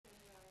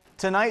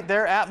tonight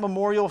they're at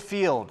Memorial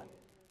Field.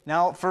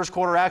 Now first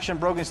quarter action,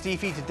 Brogan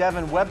Stiefy to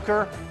Devin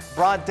Webker,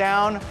 brought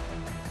down.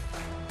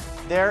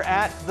 They're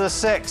at the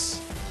 6.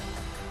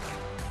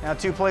 Now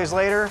 2 plays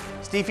later,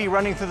 Stiefy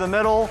running through the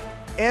middle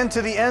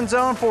into the end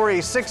zone for a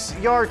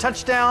 6-yard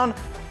touchdown.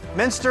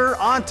 Minster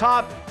on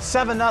top,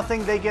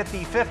 7-0. They get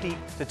the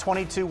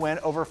 50-22 win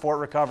over Fort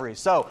Recovery.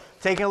 So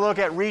taking a look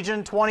at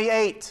Region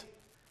 28.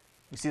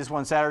 You see this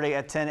one Saturday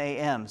at 10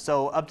 a.m.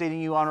 So updating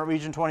you on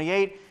Region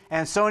 28.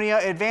 Ansonia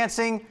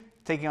advancing,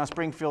 taking on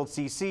Springfield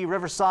CC,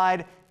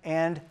 Riverside,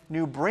 and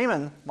New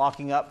Bremen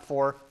locking up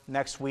for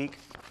next week.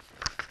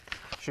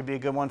 Should be a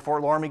good one.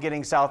 Fort Loramie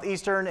getting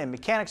Southeastern, and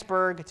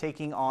Mechanicsburg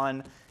taking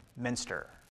on Minster.